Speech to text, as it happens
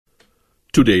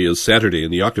Today is Saturday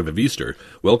in the octave of Easter.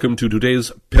 Welcome to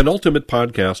today's penultimate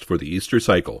podcast for the Easter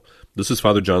cycle. This is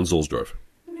Father John Zulsdorf.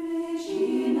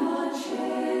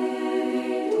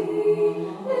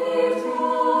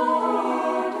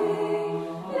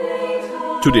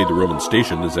 Today the Roman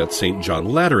station is at St. John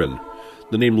Lateran.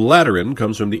 The name Lateran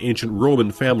comes from the ancient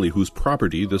Roman family whose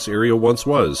property this area once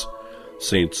was.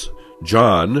 Saints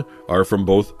John are from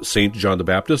both St. John the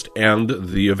Baptist and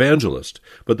the Evangelist,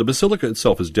 but the basilica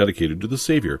itself is dedicated to the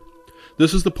Savior.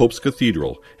 This is the Pope's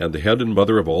cathedral and the head and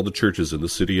mother of all the churches in the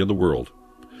city and the world.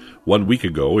 1 week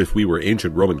ago, if we were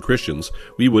ancient Roman Christians,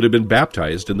 we would have been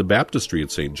baptized in the baptistry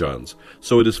at St. John's,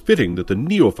 so it is fitting that the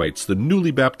neophytes, the newly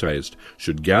baptized,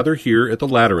 should gather here at the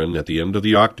Lateran at the end of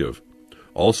the octave.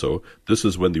 Also, this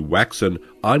is when the waxen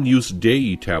Agnus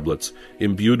Dei tablets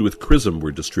imbued with chrism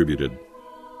were distributed.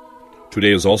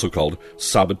 Today is also called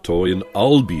Sabbato in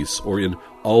Albis, or in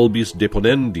Albis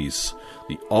Deponendis,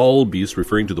 the albis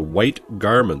referring to the white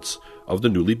garments of the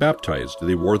newly baptized.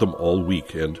 They wore them all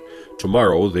week, and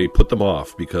tomorrow they put them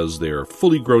off because they are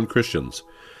fully grown Christians.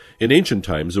 In ancient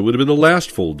times, it would have been the last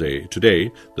full day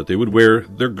today that they would wear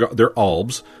their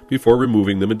albs before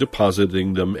removing them and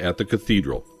depositing them at the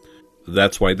cathedral.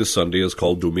 That's why this Sunday is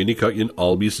called Dominica in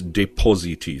Albis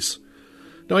Depositis.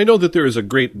 Now, I know that there is a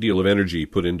great deal of energy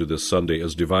put into this Sunday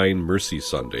as Divine Mercy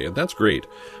Sunday, and that's great,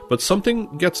 but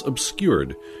something gets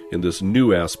obscured in this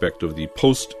new aspect of the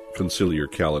post-conciliar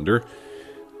calendar.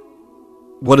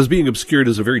 What is being obscured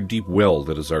is a very deep well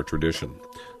that is our tradition.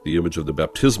 The image of the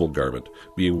baptismal garment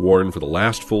being worn for the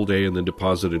last full day and then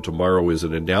deposited tomorrow is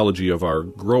an analogy of our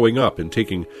growing up and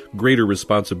taking greater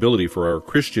responsibility for our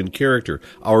Christian character,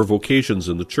 our vocations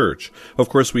in the Church. Of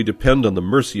course, we depend on the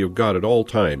mercy of God at all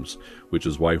times, which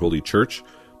is why Holy Church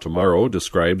tomorrow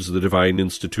describes the divine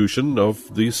institution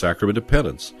of the Sacrament of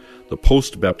Penance, the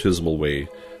post-baptismal way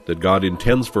that God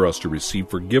intends for us to receive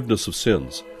forgiveness of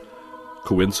sins.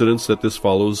 Coincidence that this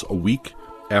follows a week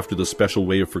after the special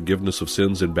way of forgiveness of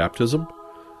sins in baptism?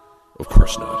 Of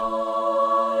course not.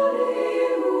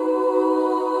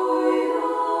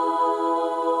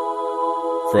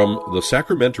 From the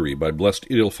Sacramentary by Blessed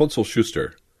Ildefonso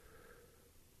Schuster.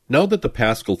 Now that the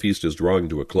Paschal feast is drawing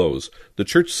to a close, the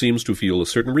Church seems to feel a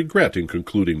certain regret in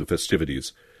concluding the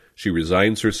festivities. She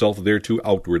resigns herself thereto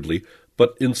outwardly,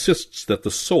 but insists that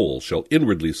the soul shall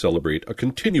inwardly celebrate a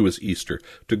continuous Easter,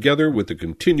 together with the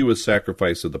continuous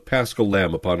sacrifice of the Paschal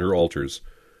Lamb upon her altars.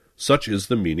 Such is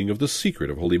the meaning of the secret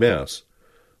of Holy Mass.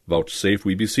 Vouchsafe,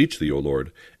 we beseech thee, O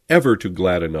Lord, ever to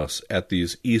gladden us at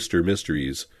these Easter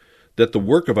mysteries, that the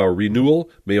work of our renewal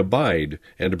may abide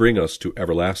and bring us to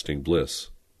everlasting bliss.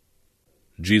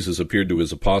 Jesus appeared to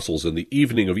his apostles in the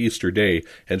evening of Easter day,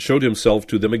 and showed himself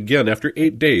to them again after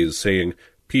 8 days, saying,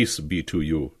 Peace be to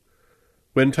you.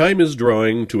 When time is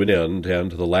drawing to an end,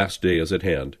 and the last day is at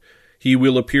hand, he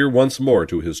will appear once more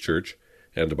to his Church,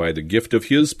 and by the gift of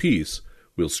his peace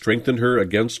will strengthen her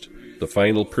against the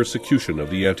final persecution of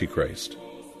the Antichrist.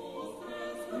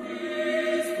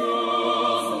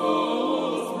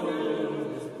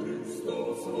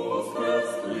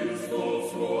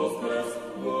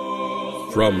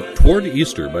 From Toward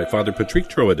Easter by Father Patrick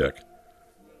Troadec.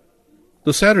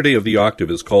 The Saturday of the octave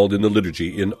is called in the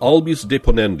liturgy in Albis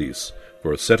Deponendis,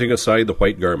 for setting aside the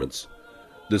white garments.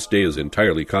 This day is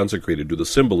entirely consecrated to the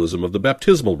symbolism of the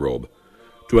baptismal robe.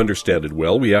 To understand it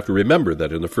well, we have to remember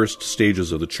that in the first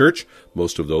stages of the Church,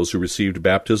 most of those who received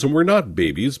baptism were not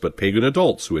babies, but pagan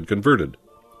adults who had converted.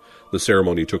 The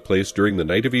ceremony took place during the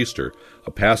night of Easter,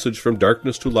 a passage from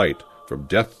darkness to light, from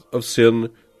death of sin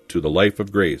to the life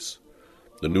of grace.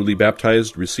 The newly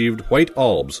baptized received white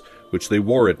albs, which they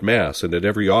wore at Mass and at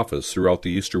every office throughout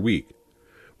the Easter week.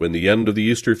 When the end of the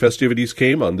Easter festivities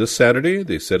came on this Saturday,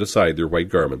 they set aside their white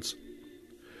garments.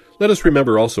 Let us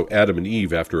remember also Adam and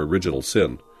Eve after original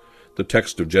sin. The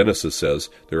text of Genesis says,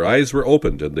 Their eyes were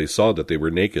opened, and they saw that they were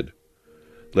naked.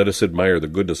 Let us admire the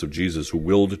goodness of Jesus, who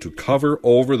willed to cover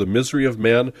over the misery of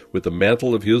man with the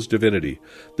mantle of his divinity.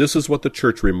 This is what the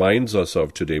Church reminds us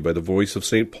of today by the voice of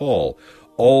St. Paul.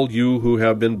 All you who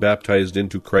have been baptized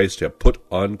into Christ have put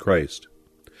on Christ.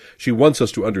 She wants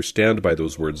us to understand by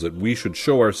those words that we should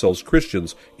show ourselves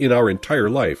Christians in our entire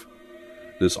life.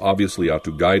 This obviously ought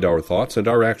to guide our thoughts and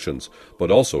our actions, but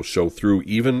also show through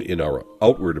even in our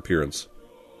outward appearance.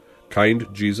 Kind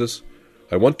Jesus,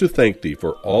 I want to thank thee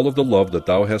for all of the love that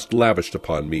thou hast lavished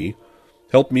upon me.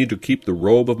 Help me to keep the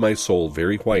robe of my soul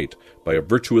very white by a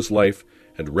virtuous life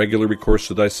and regular recourse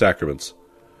to thy sacraments.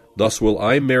 Thus will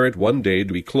I merit one day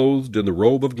to be clothed in the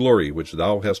robe of glory which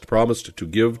thou hast promised to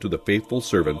give to the faithful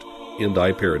servant in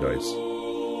thy paradise.